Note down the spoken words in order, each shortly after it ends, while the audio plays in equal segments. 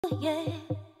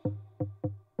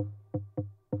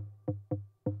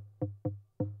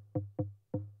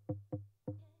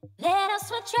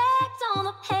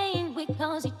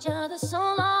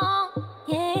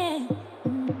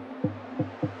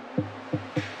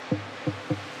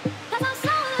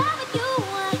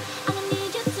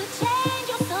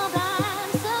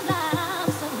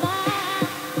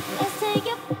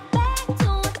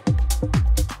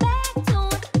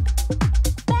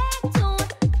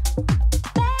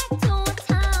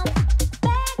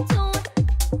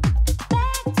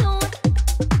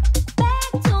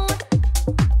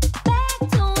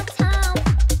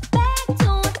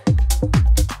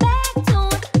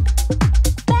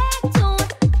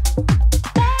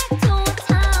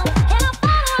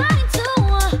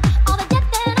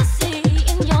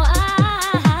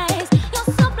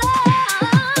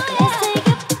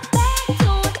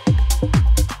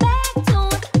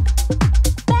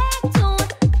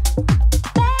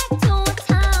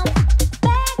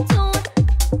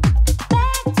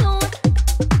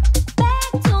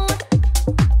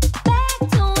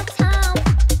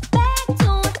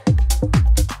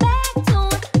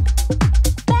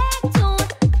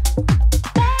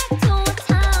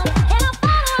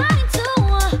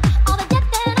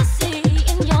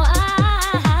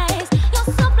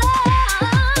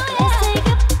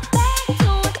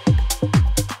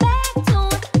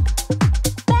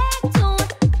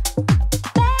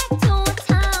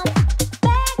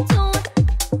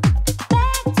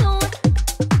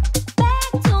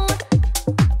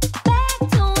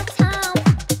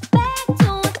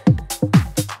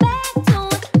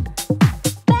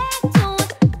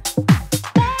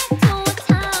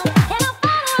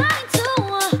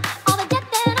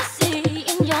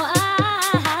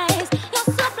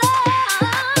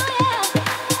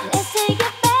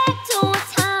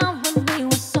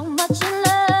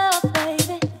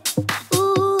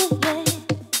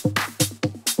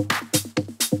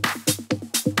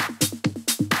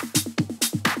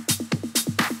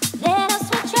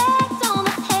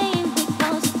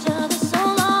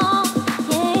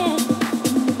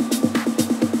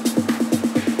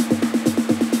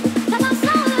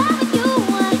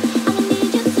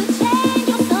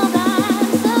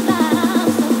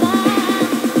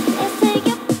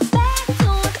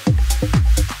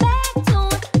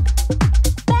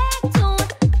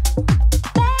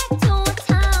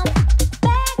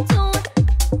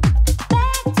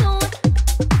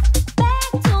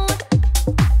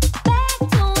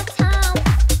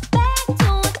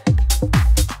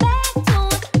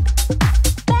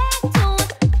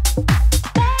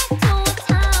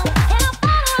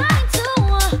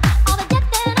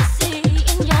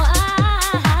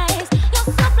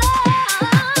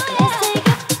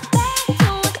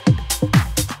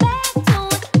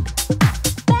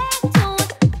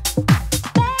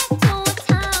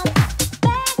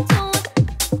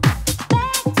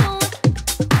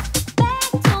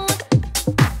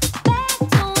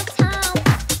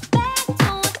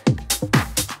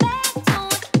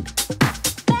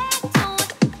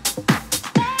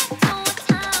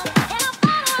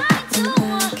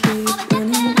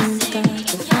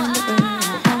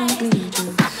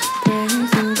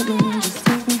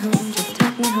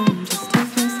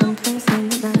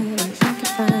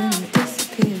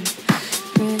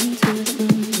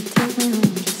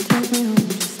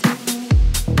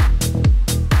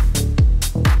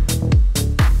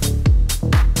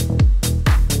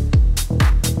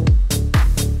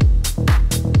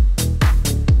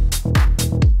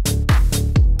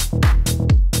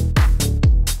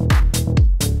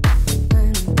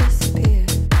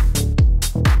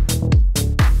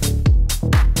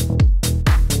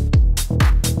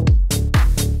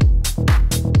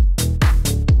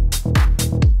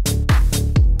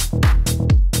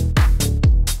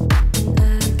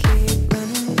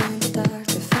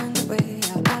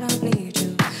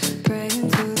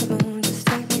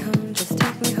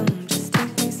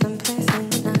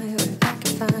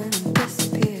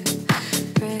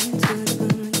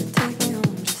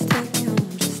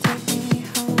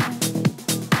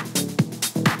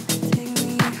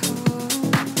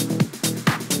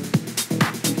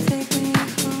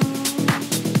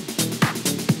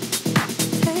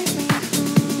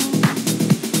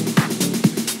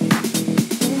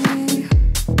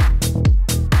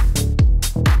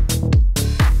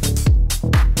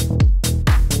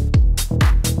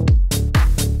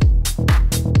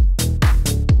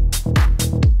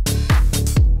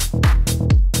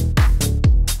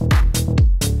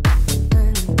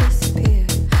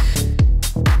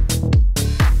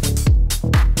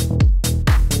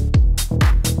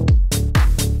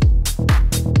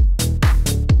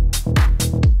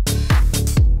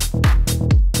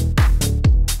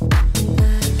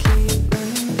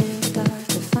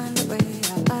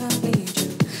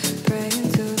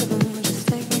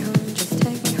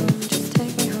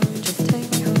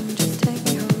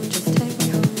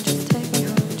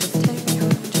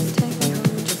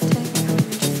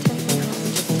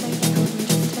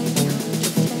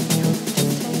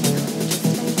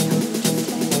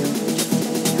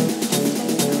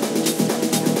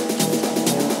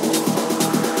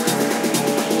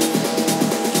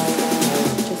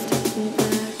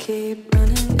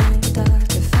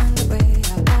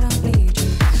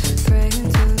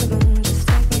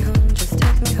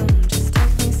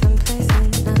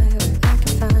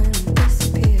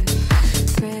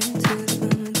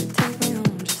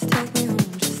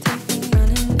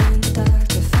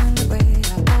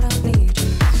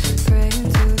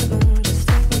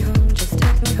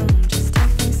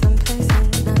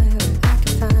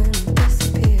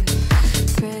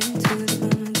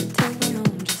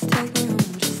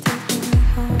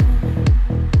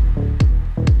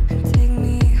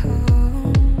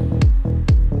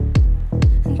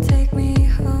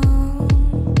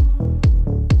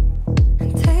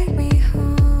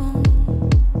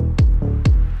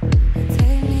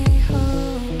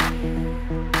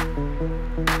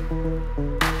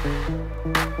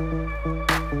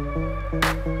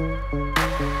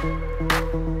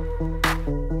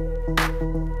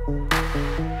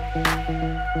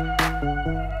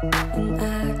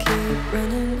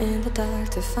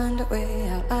to find a way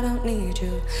out. I don't need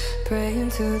you. Praying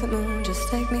to the moon, just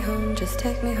take me home, just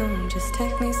take me home, just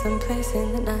take me someplace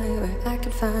in the night where I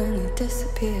can finally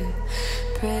disappear.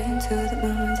 Praying to the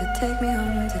moon to take me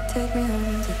home, to take me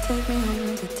home, to take me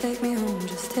home, to take me home,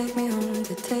 just take me home,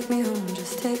 to take me home,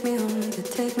 just take me home, to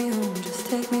take me home, just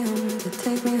take me home, to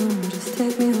take me home, just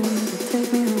take me home, to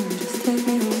take me home, just take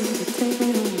me home, to take me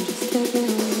home, just take me home, to take me home, just take me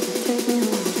home, to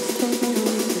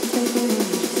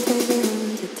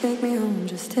take me home,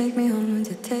 just take me home,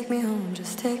 to take me home, just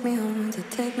take me home, to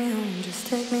take me home, just take me home, just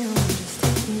take me home, just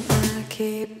take me. I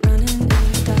keep running in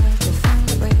the dark to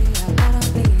find a way out. I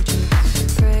don't need you.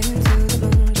 Praying to the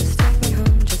moon, just take me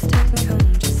home, just take me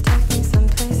home, just take me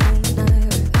someplace in the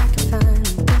night where I can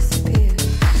finally disappear.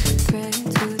 Praying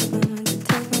to the moon to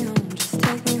take me home, just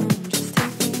take me home, just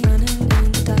take me.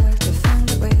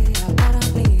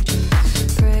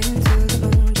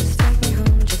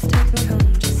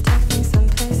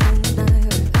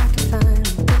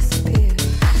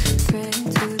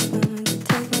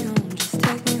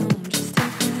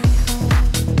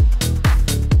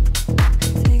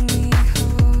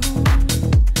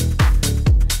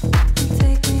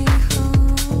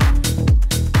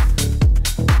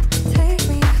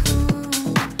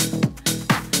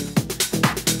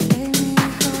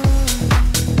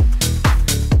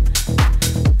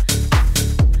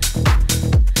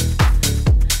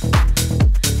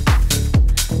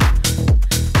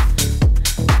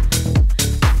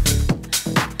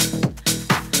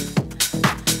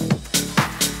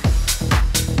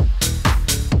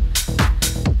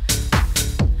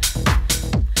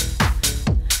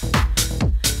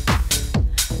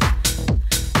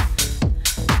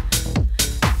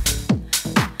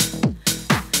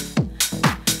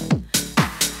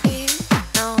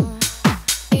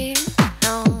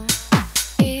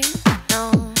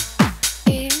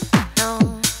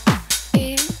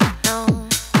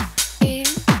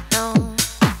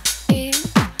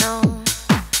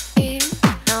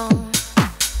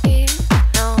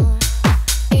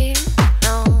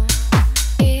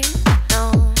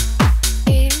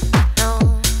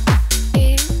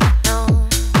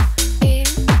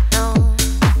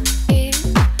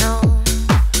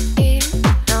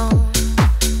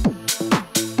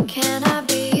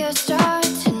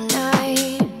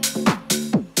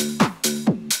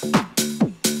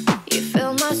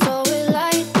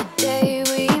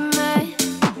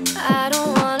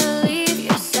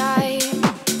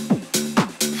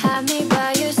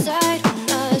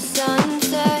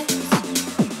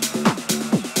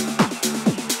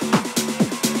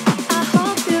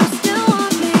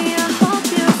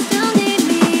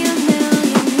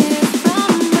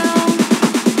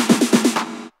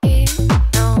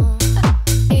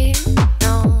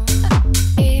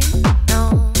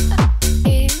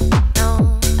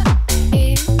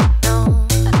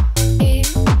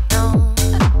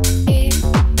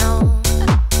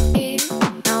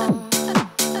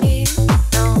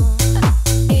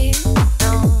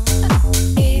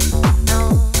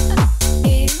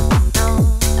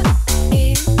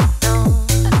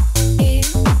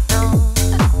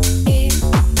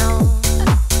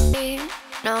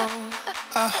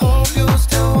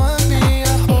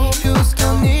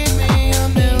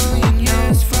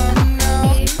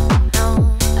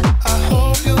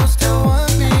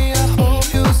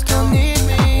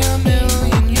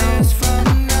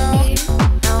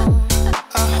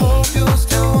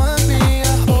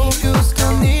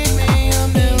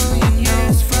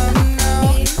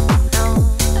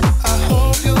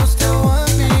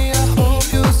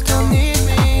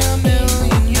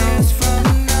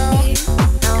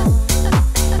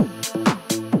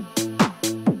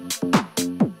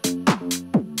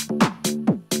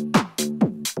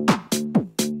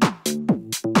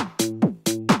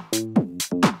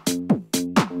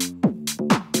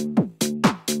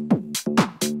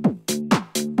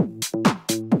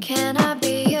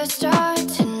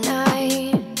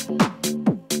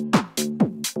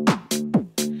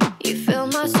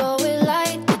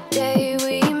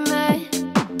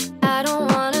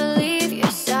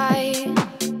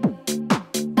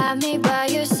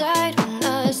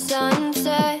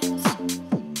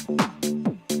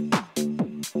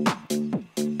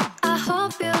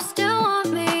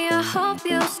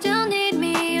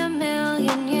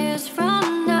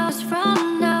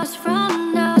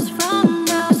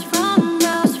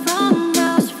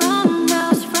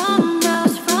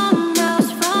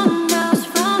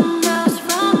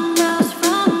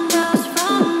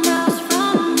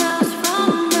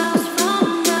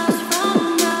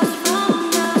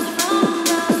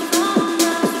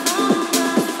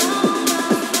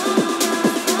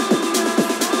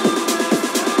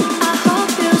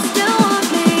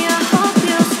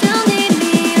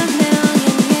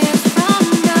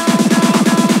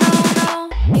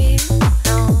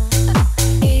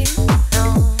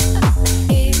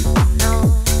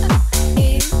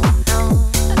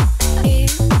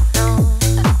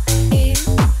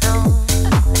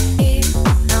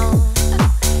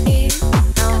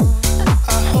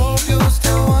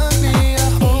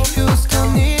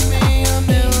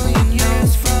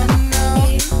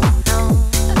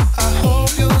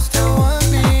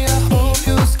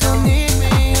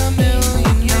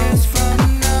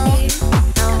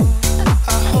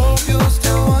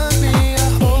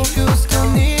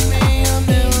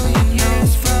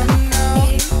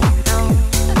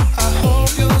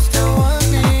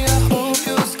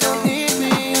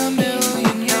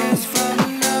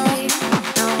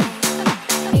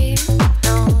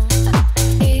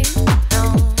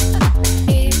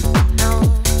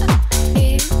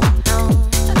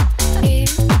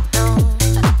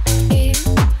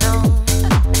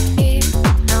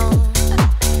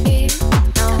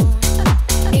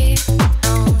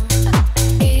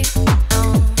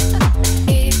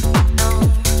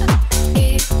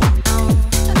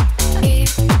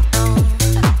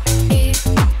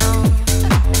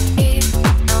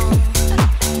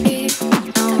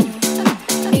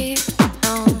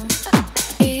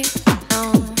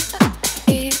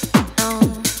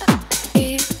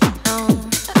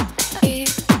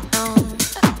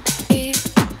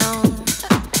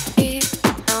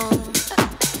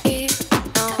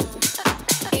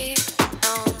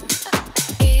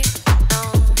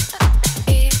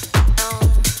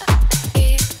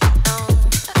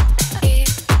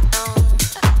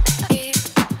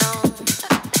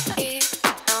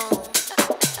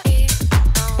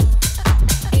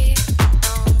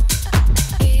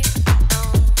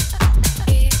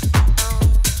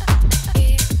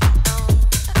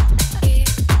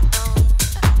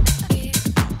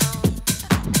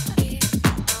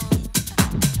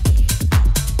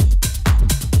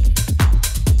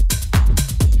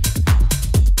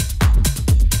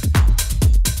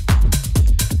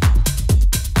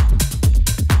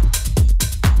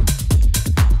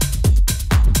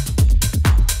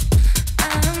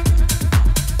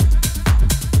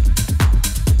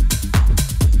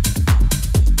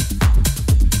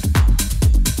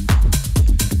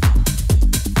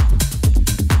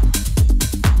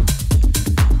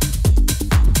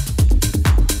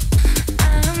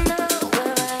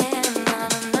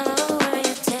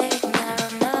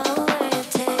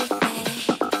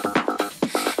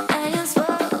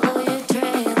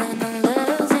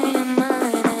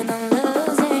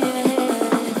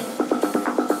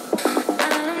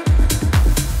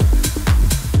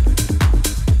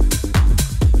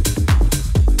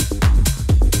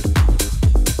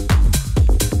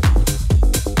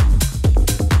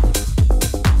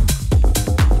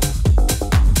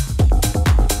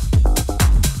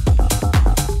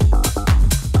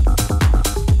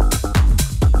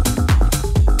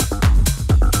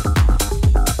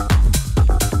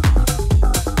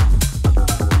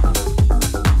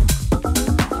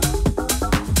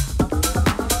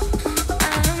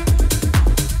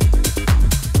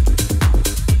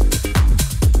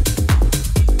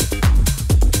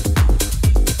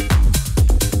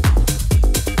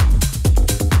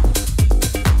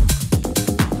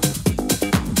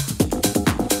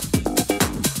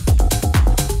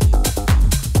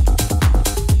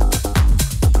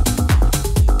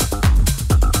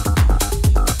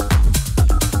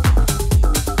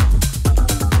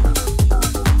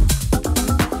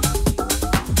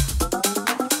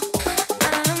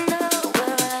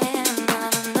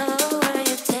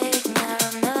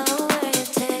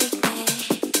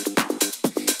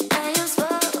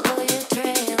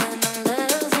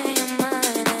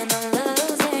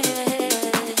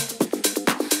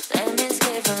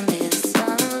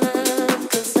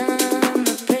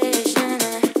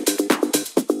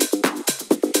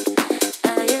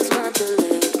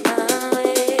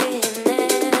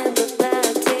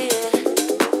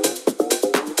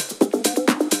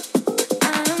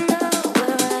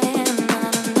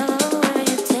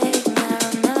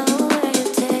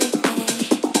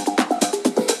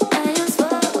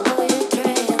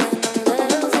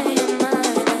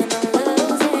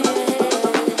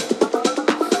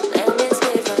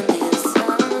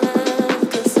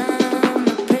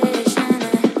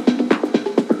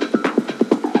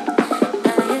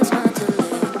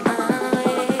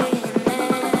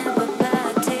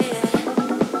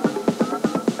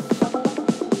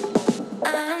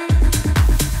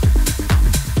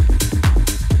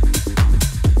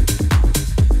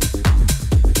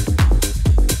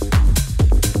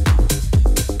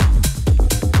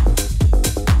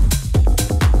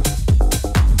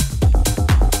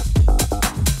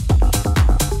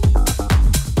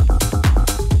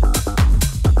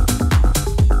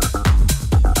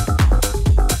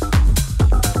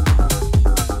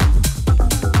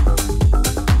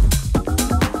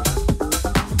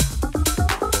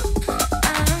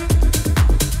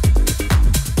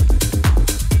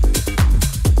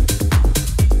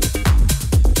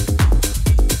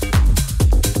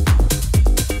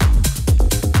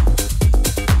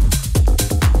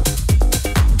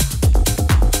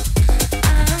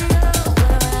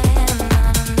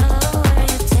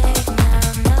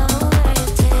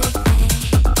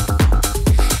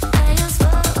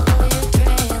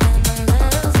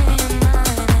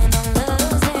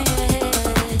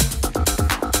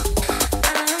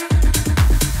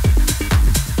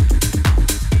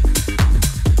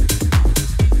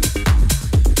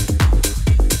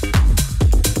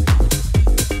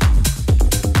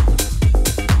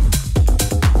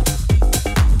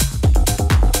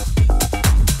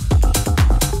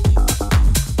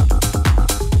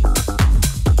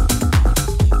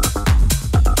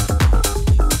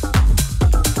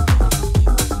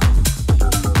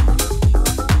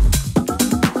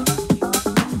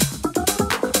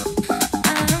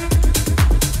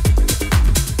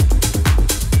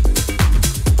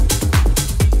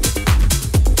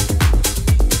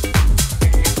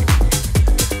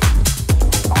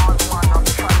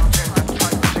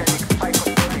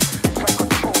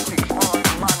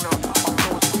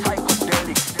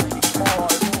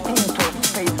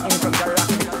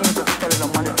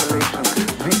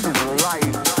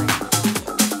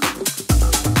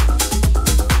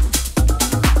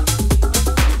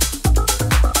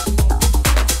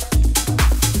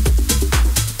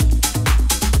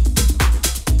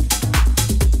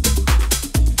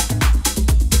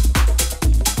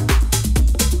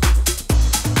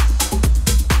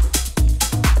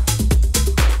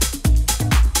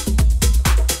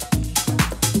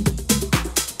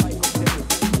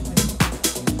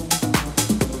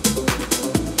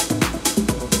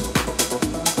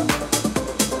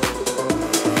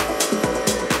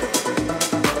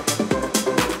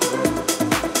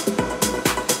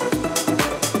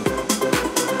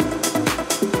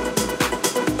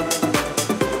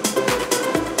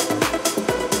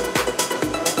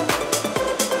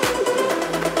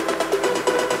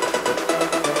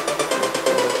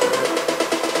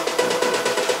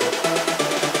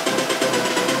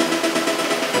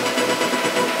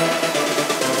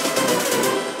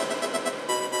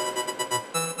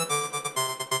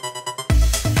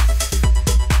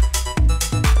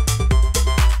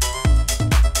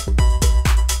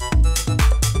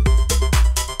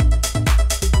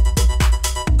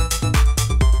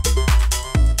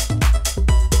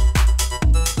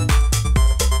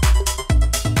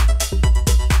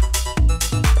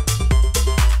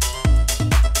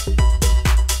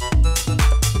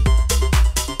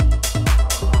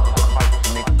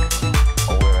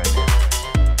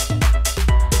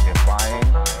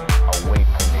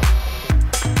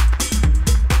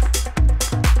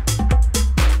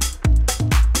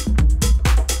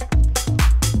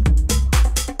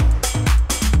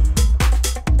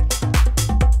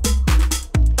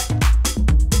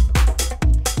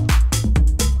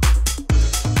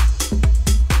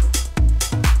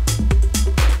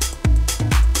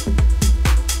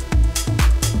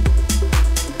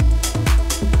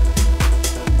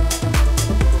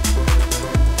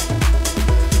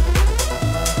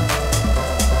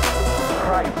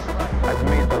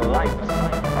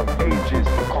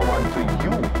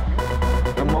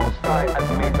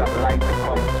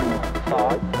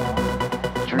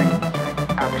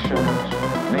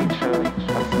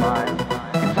 mind.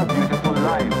 It's a beautiful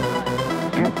life.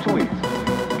 Get to it.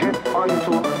 Get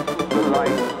onto the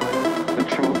light, the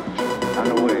truth, and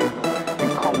the way.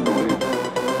 Become the way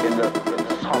in the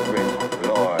sovereign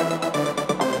Lord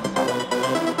of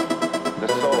Sabbath. The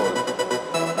soul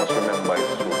must remember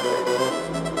its true place.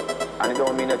 And it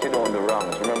don't mean that you don't do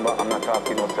wrongs. Remember, I'm not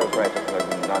talking about self-righteousness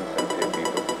and nonsense here,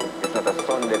 people. It's not a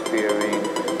Sunday fearing,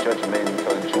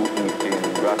 judgmental, Jew eating,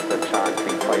 Rasta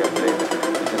chanting, fire blaze.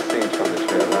 It's a sage from the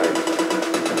tree of life.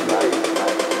 It's life,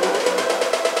 life.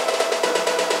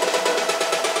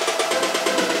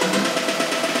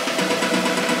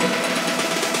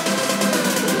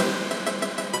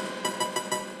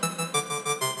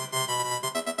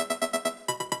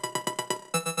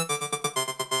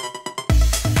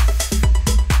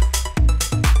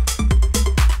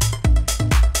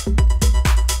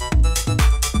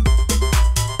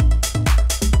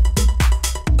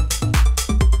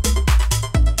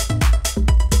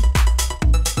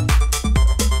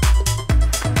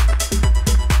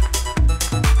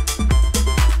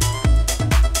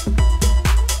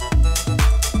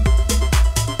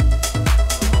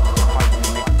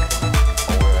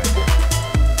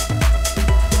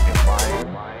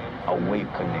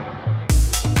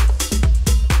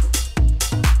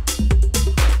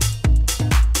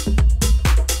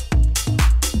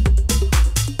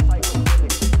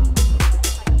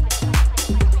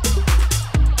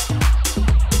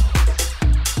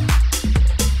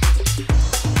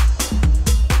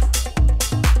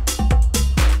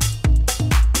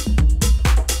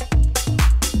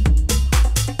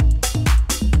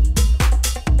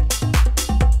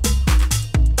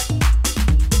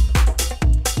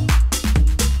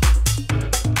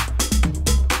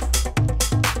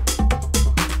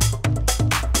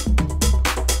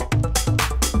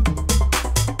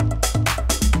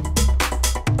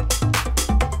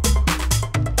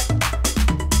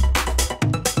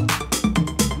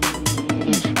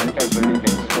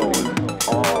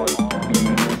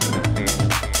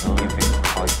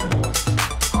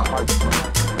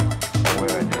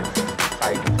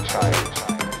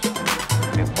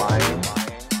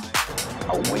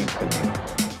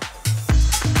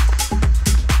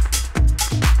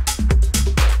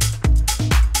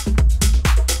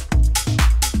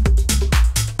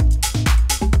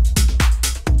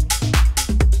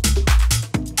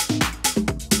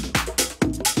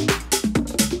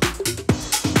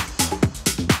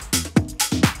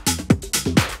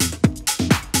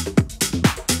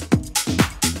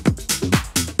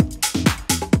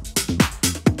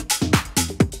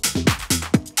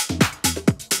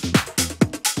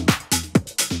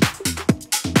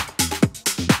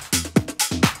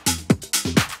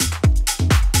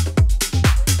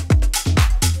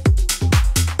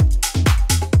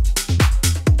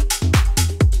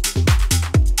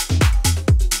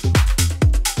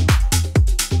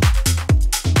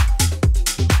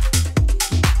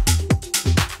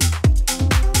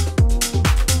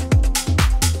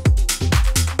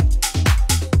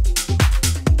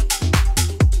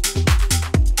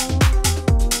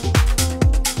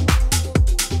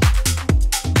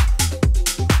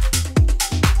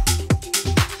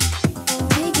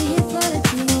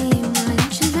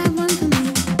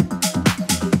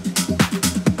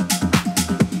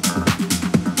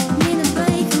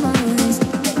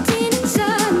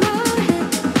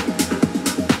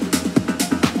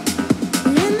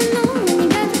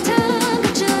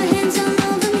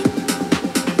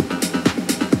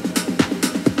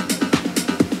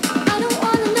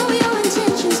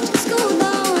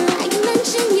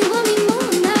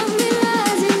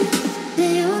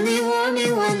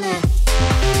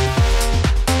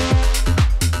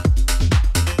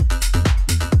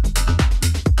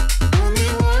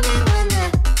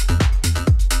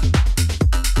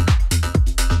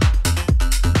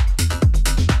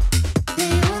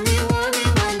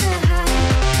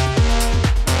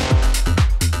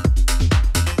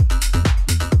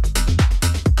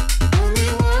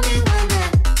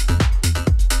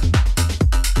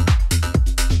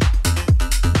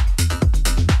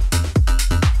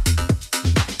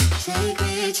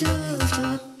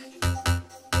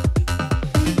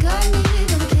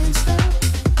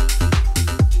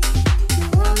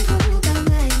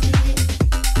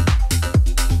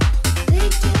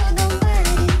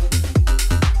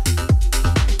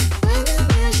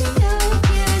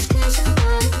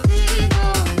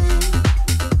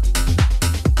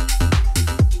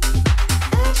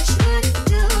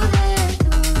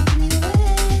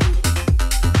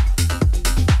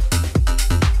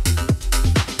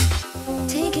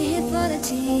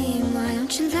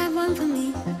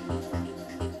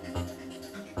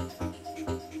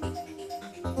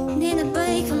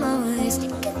 speak for my words,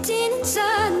 getting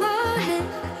inside my head.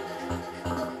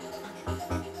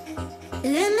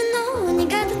 Let me know when you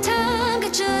got the time,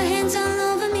 got your hands all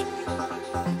over me.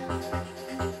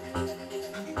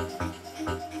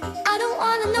 I don't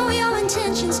wanna know your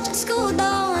intentions, just go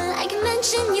down. I can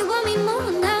mention you want me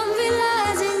more, now I'm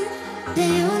realizing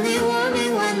they only want me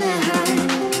when they're high.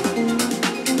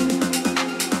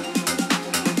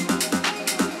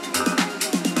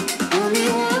 Only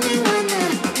want me when they're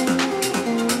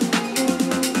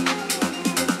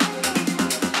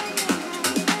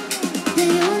they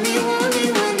only want me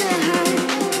when they're high.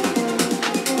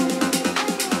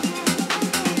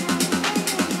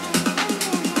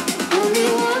 Only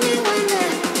want me when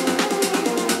they're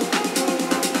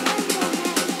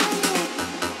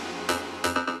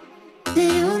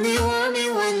they only want me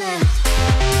when they're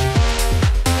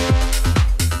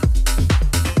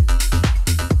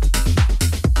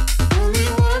only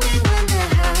want me when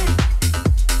they're high.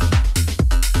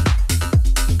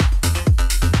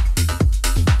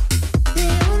 They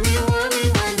only want me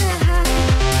when they're high.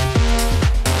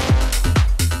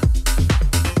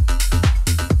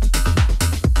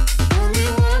 Only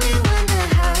want me when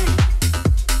they're high.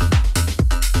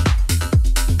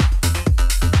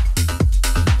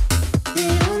 They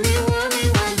only want me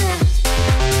when they're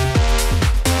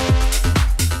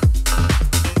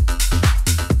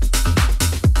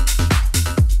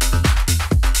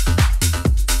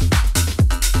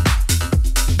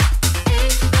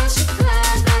ain't no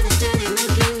surprise by the dirty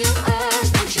look in your eyes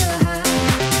that you're high.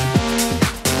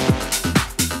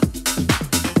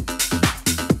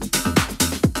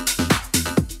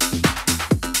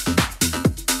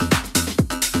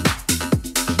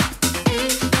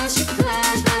 Ain't no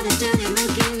surprise by the dirty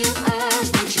look in your eyes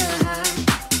that you're high.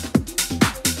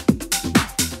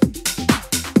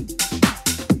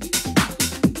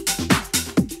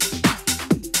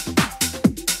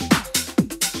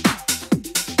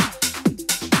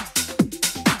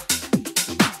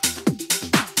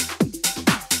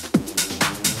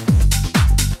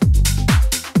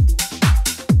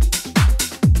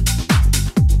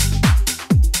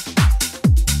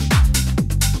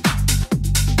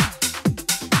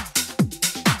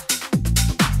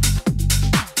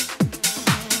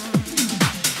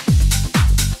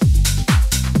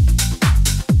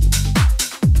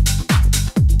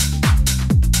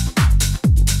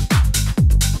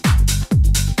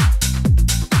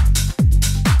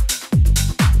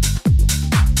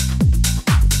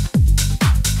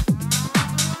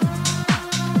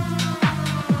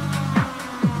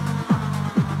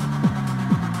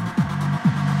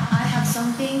 I have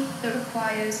something that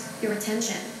requires your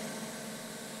attention.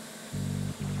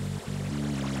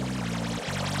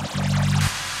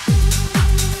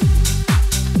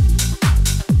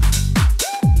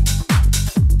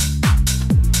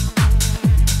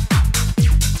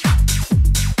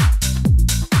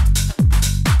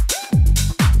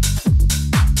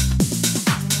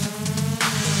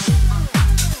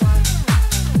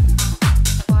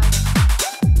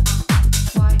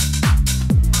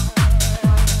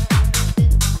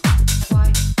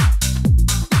 Why?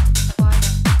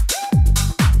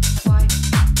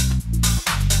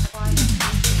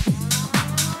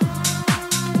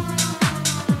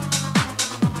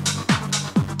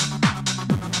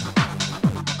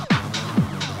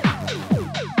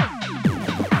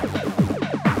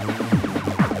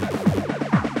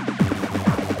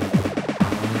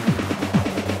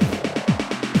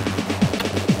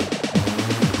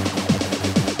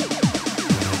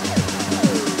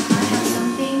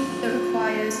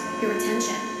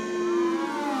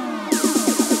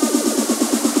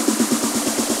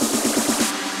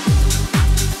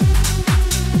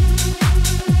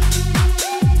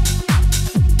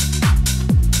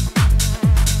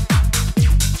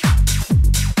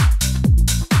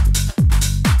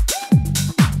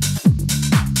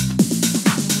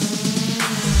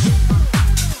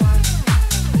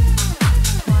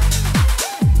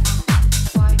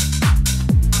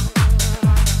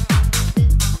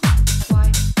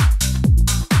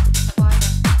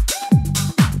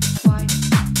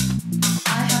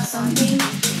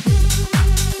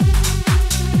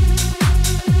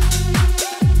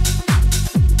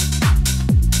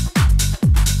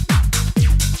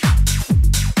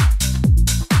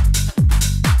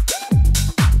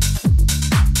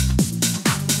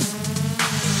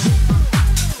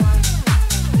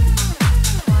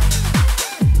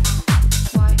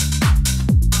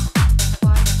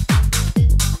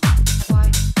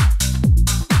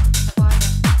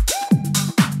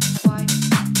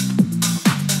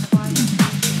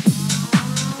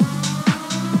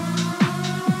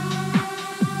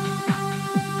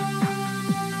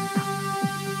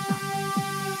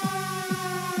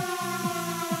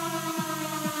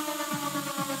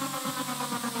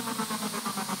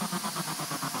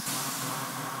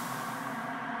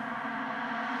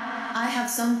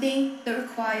 something that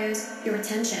requires your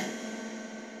attention.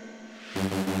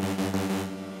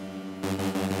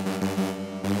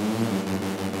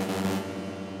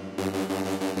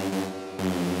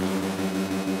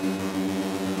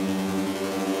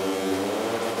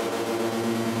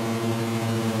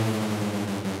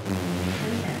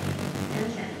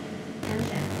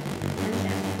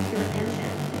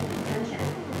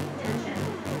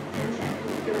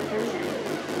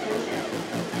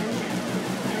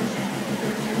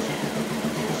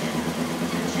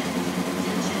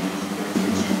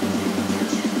 Attention.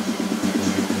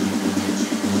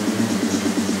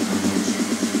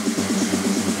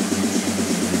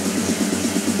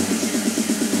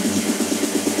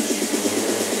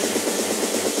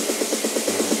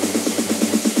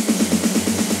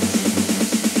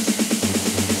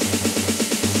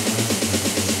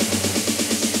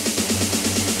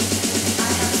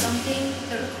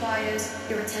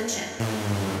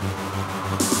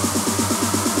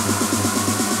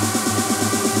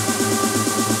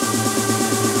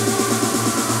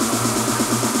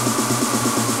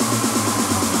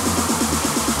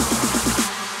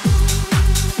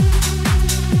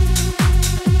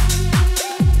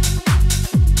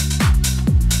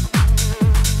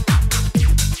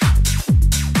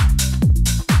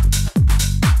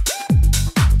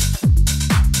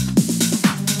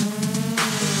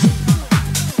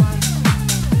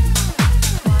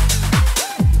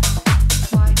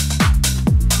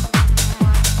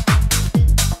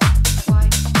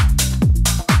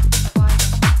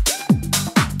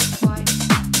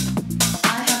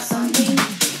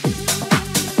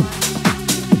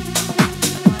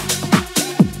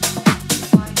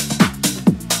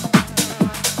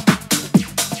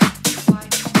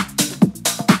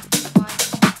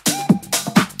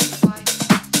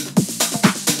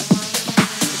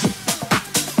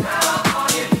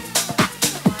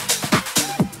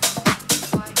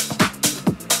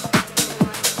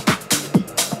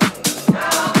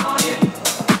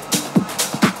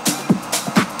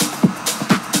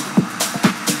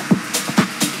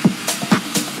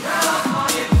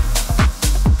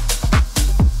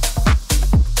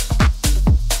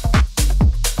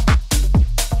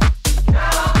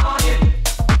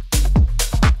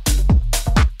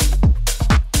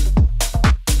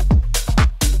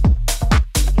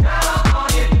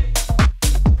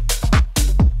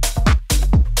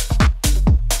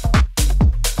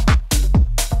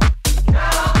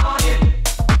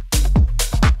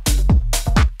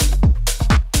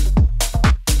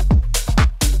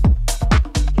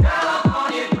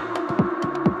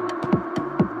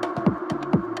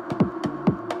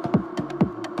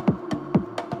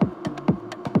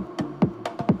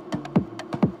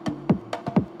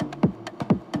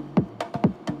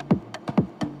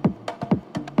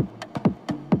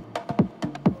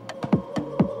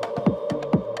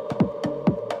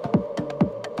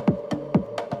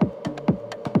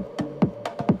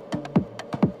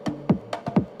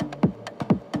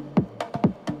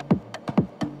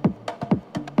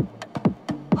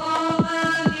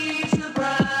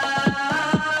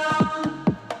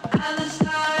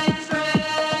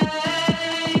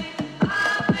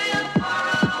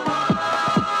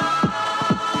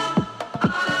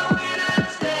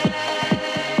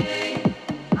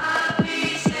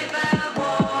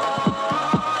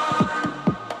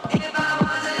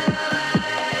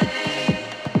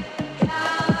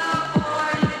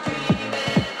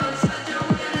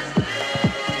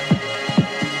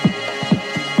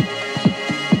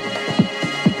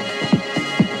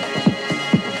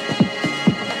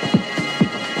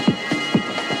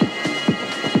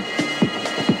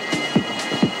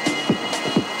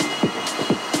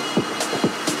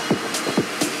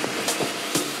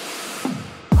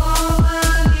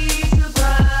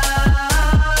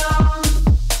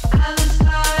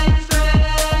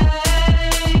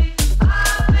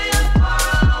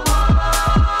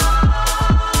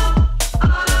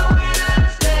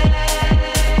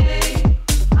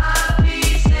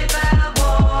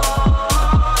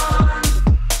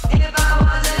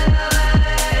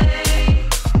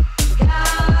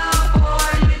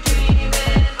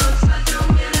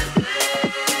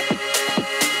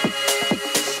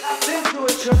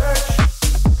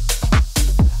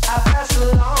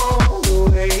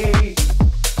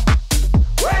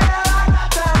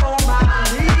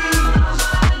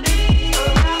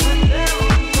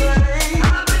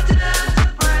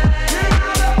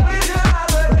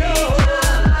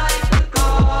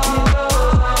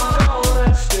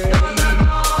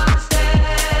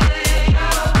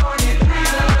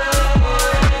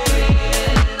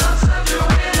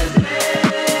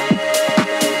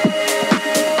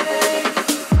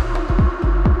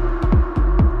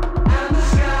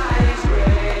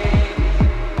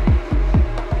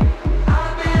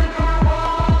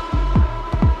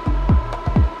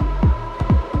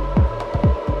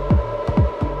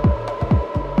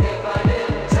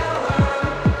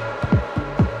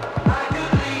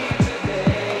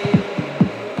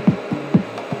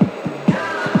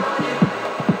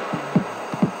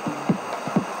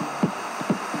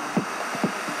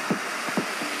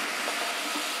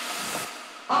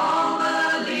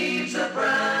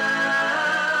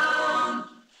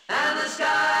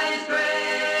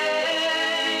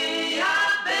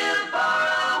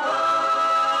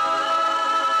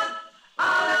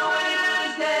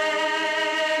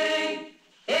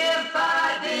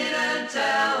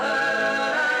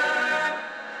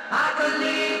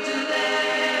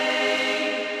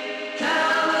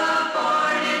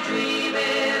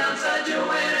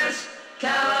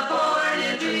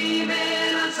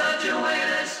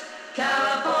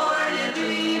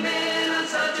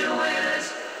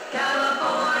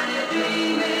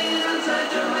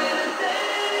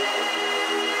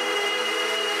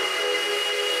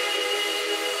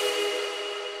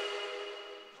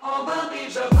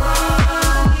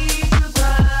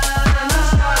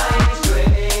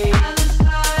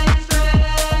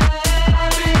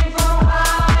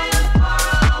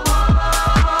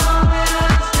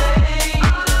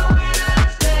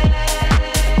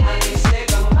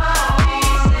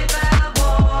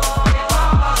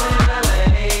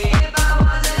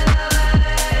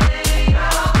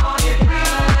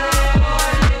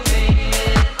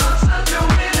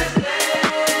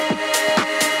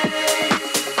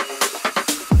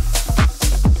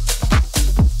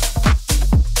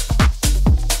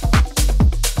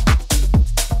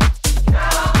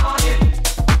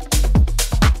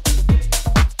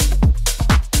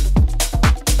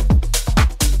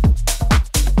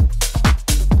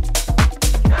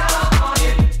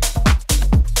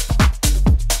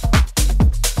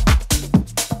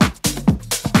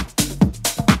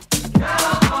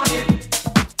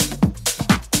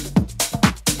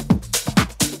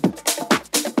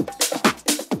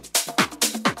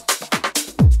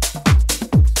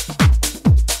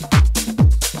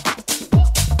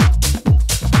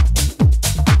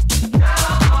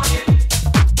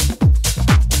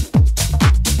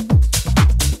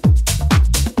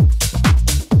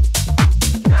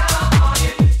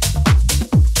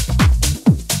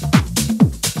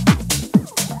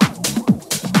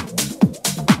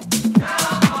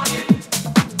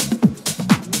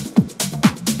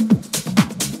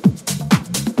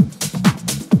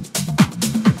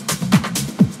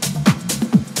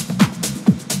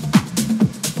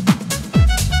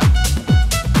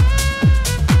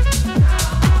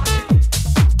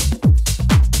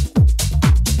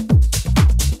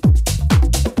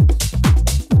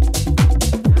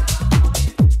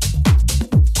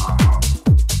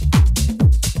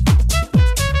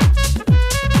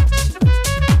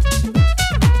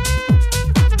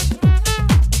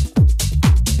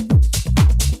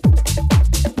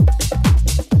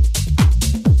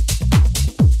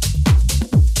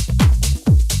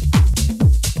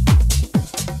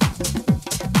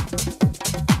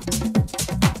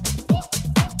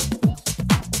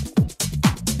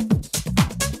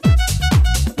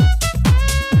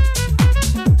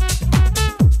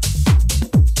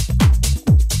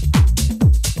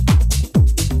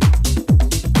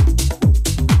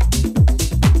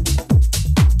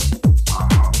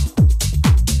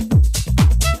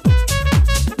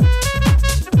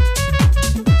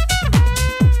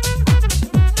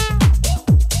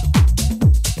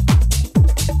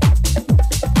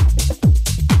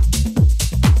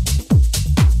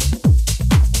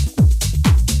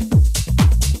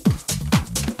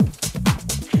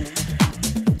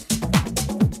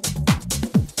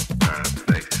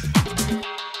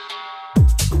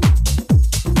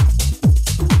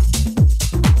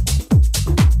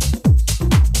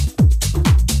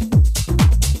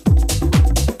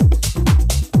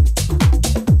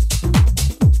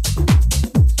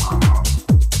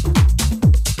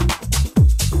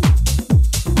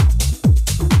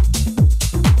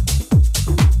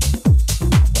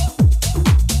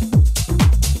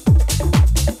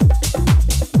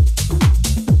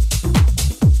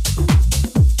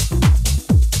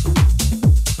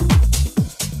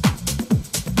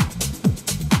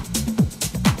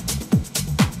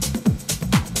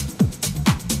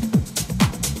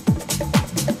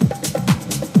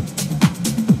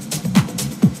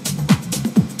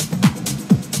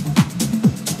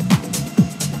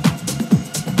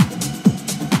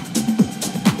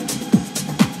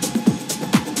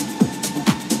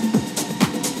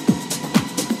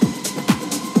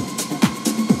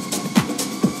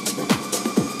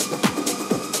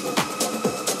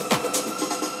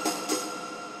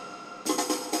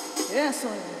 Eso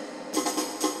es.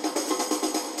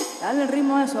 Dale el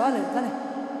ritmo a eso, dale, dale.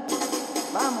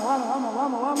 Vamos, vamos, vamos,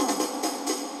 vamos, vamos.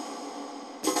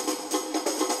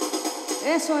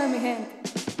 Eso es, mi gente.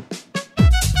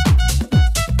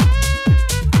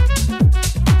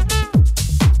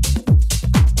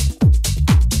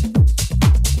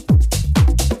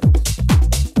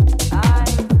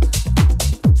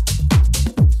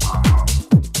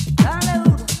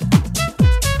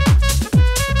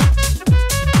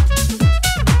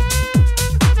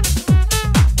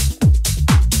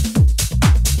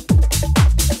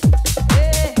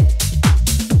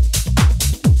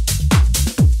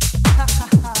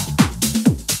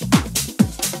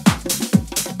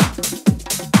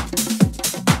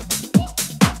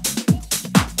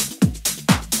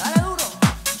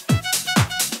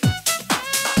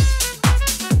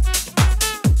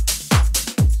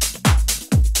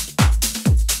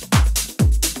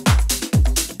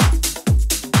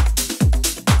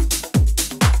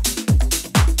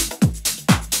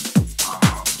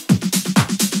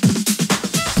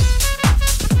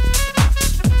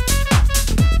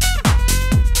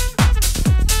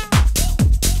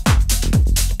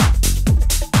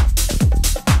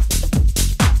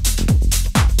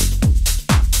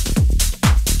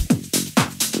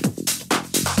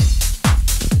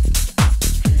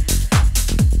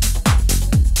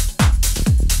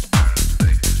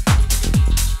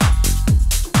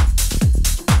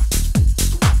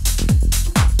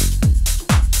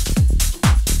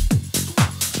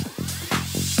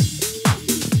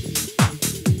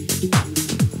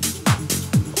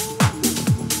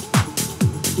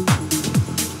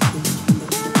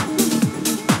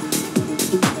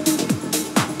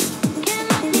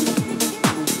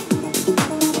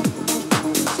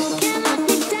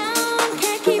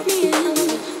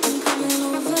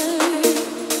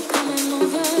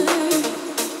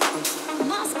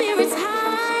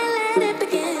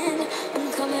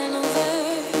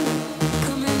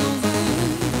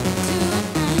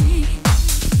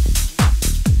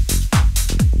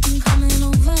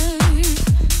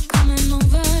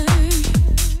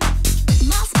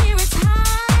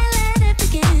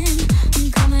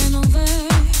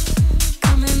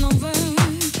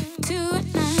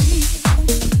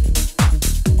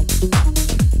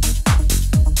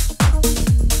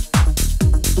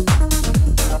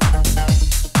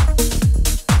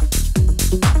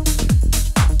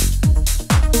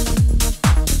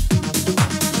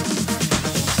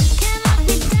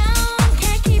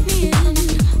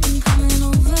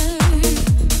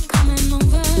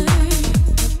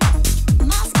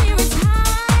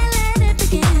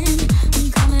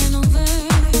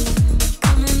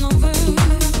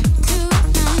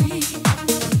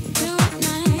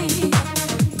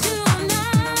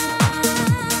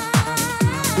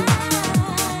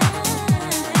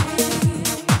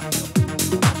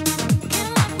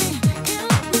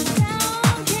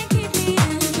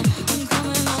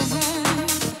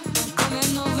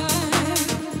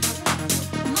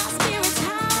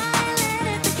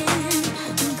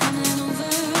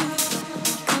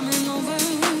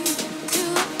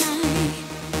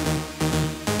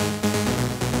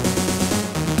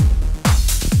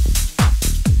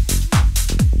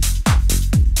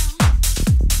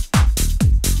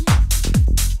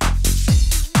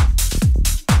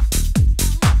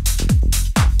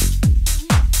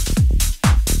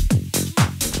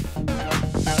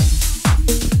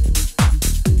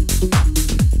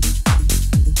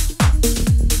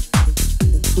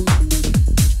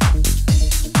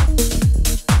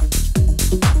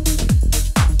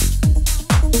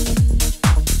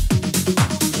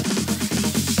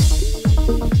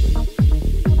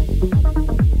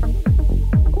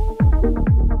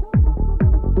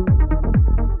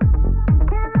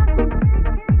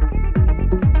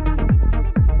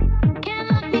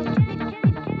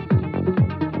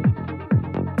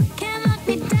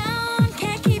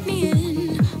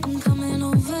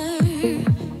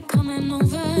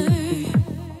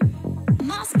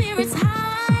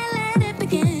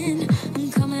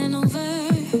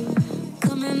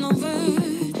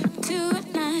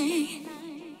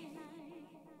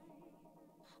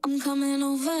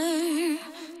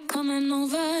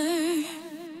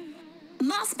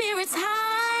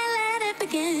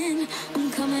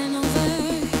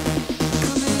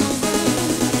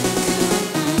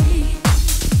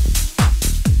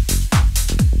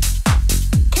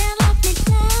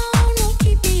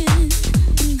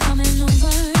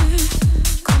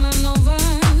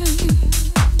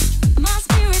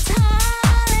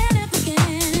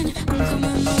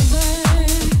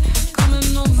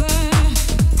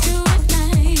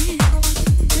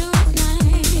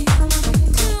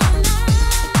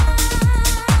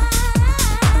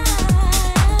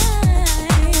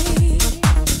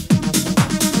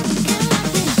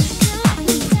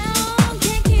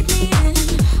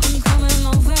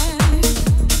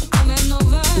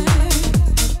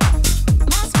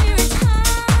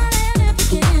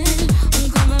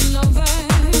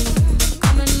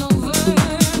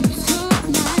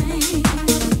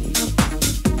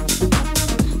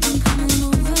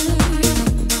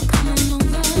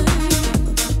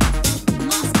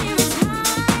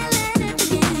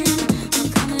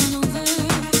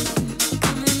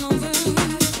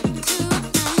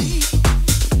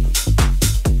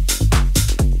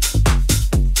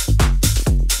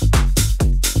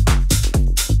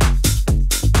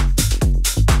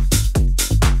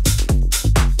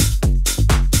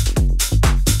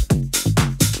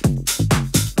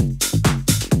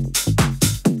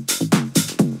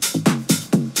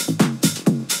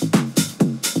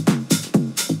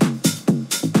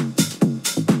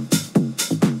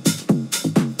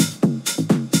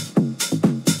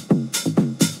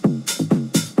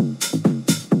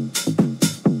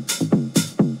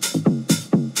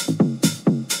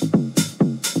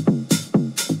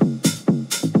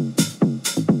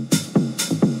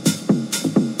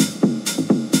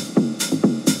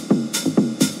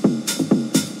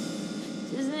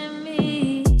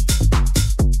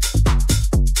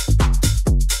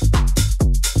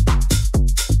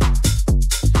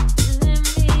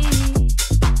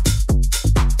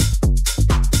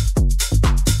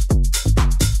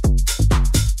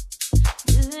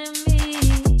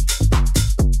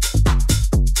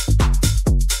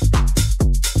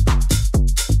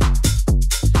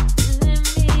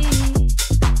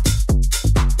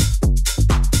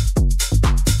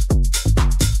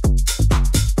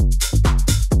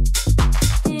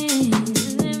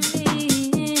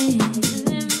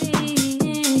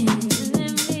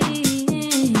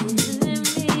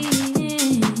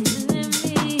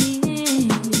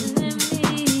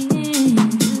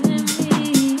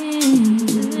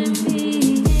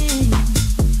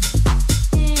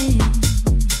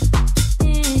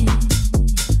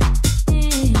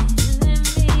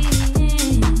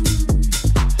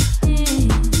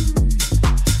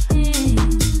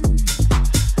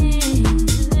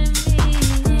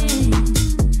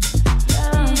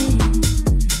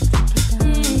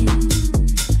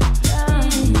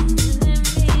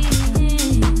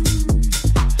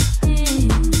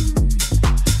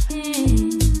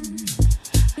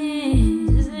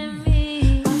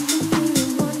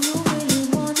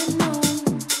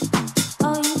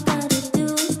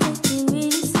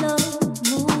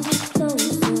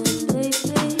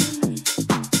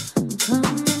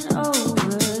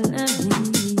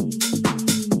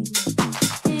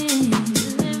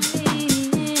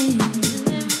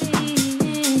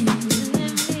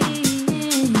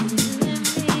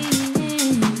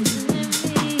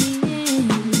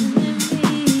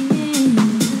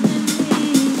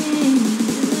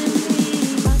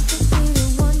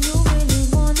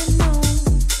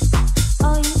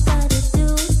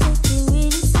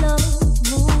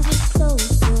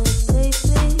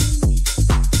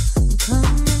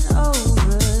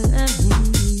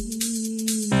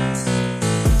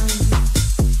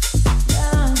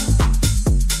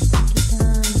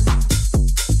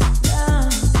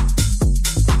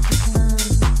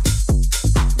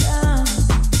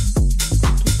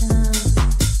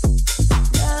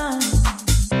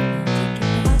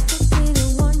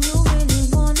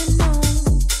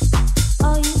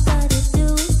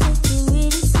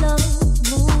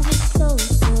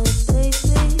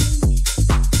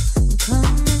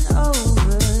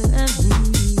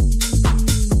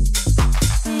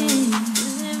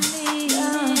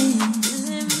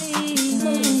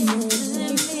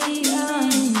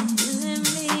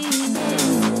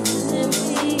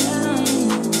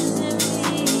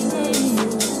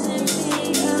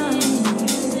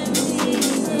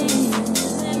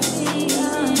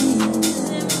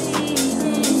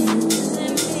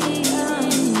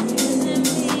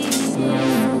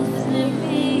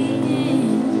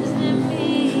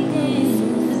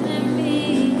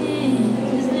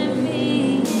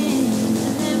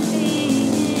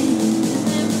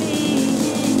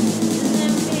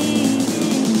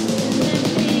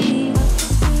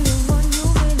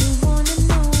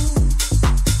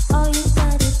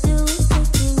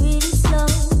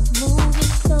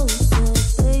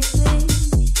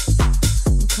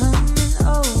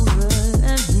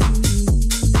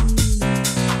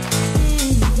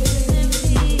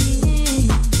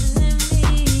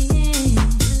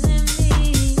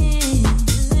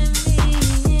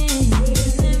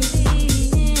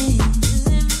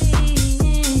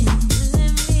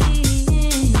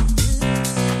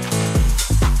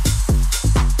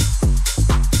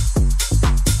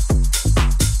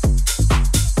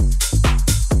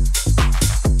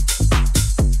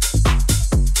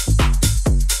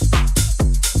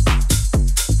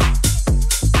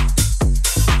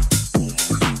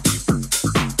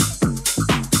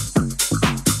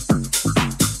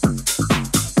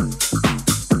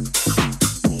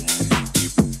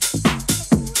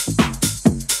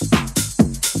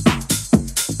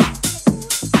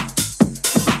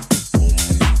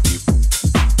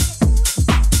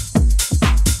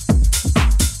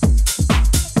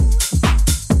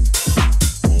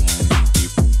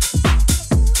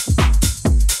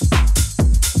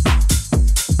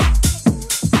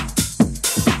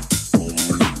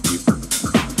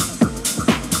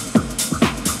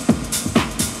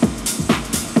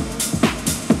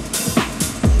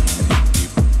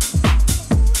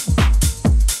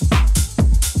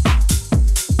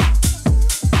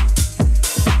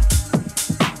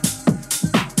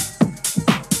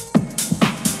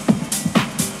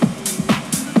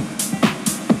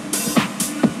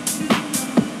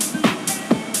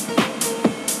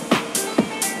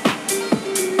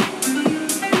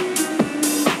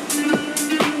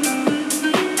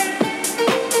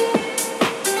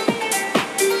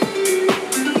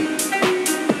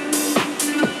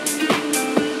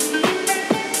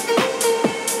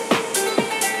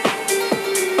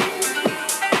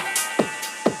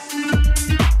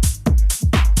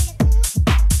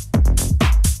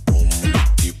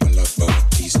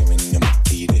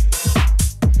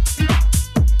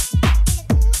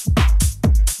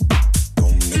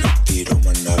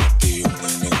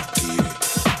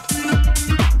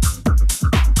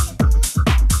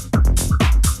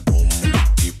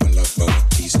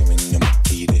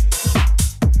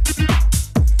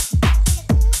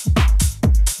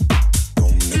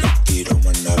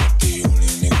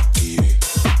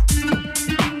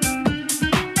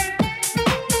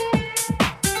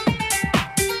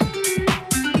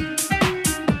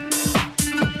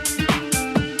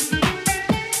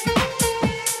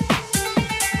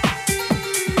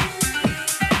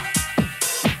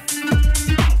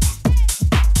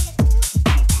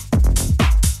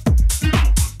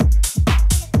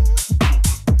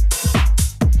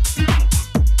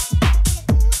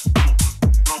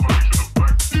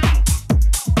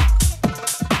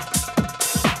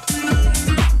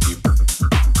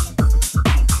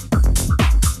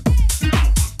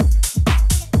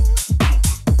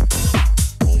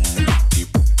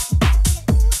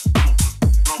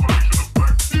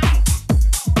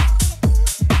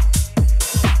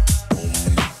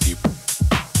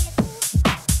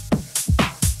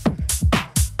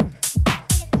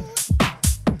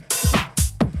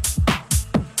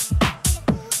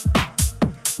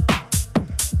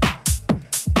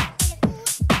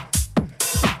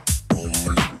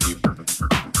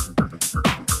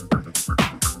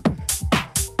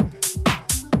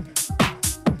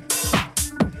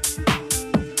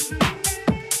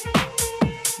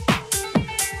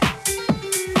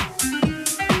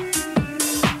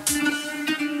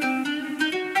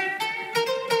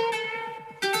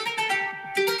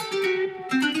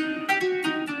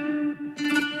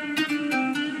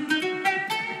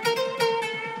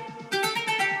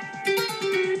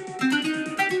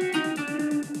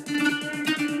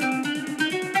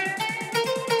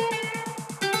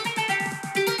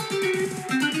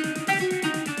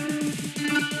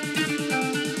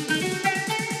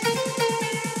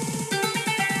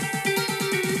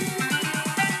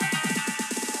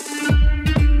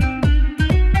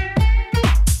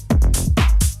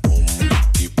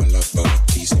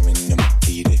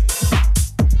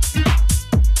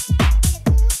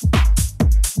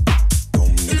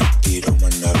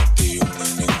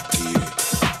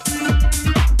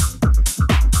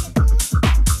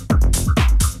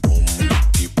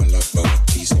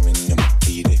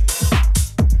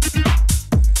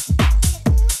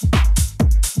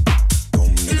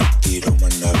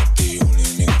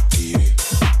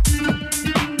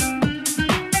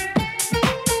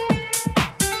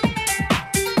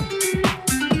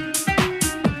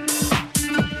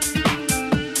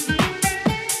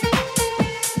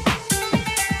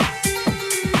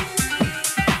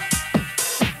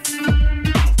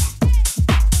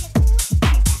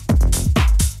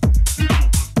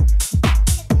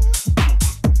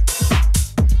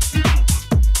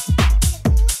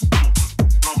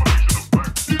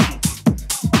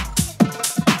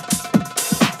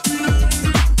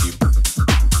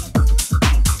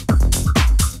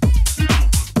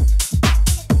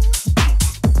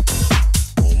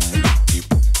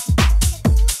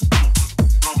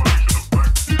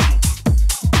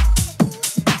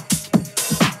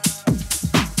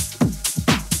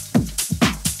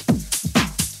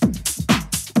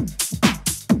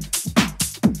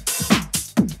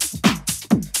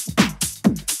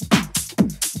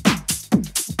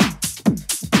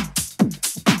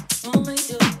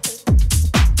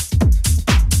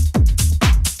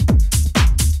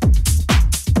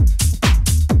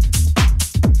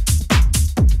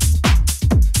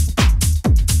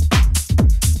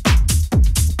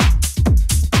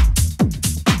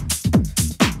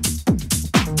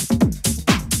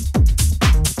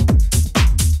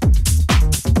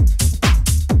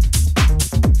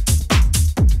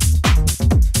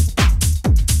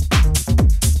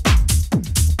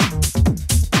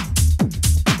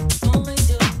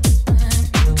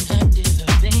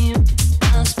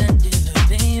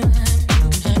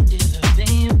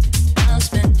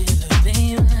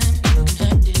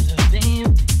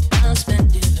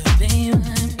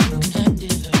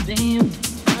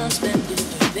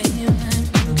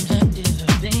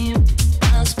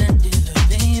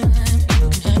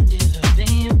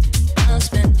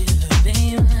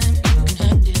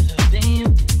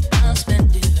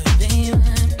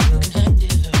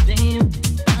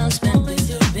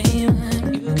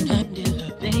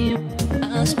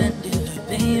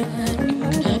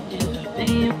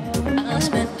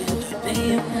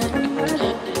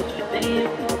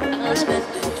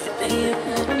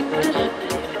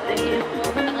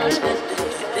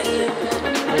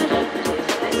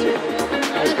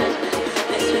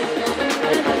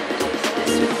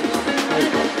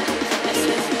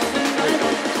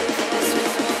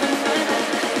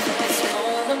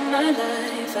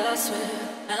 I swear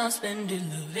I'll spend it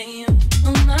loving you.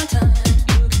 All my time,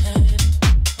 you can have it.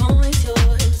 Always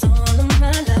yours, all of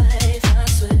my life. I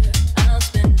swear I'll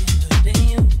spend it loving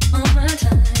you. All my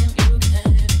time, you can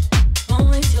have it.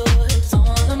 Always yours, all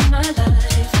of my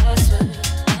life. I swear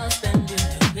I'll spend it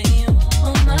loving you.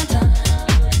 All my time,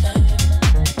 you can have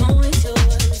it. Always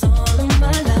yours, all of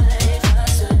my life.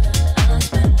 I swear I'll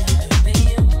spend it loving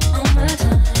you. All my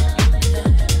time, you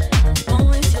can have it.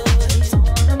 Always yours,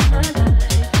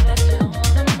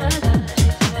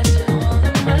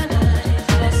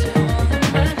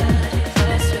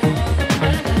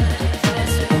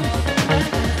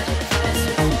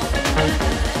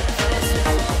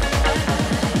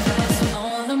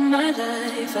 all of my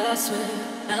life. I swear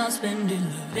I'll spend it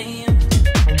loving you.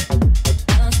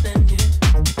 I'll spend it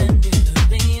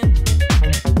loving you.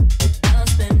 I'll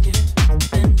spend it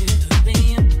loving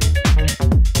you.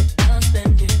 I'll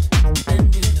spend it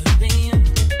loving you.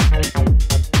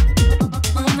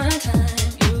 All my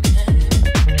time, you can have it.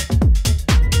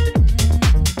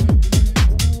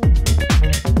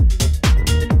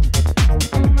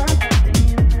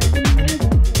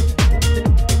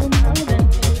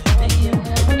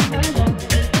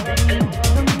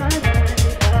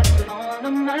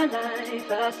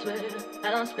 I swear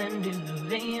I'll spend it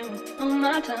loving you. All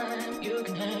my time, you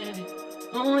can have it.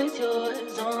 Always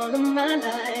yours, all of my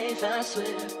life. I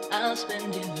swear I'll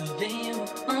spend it loving you.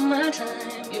 All my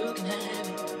time, you can have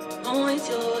it. Always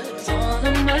yours, all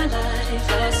of my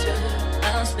life. I swear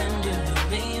I'll spend it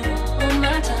loving you. All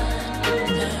my time, you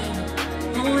can have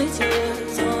it. Always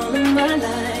yours, all of my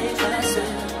life. I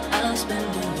swear I'll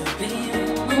spend it loving you.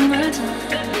 All my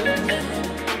time, you can have it.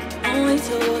 Always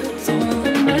yours, all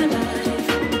of my life.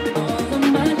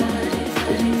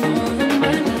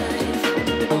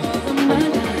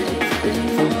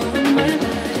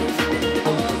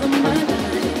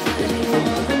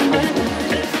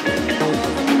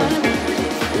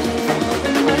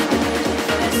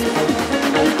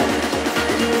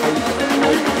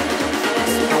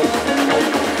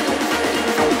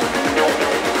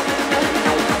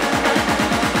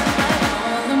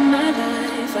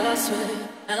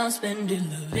 I'll spend it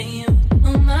loving you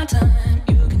all my time.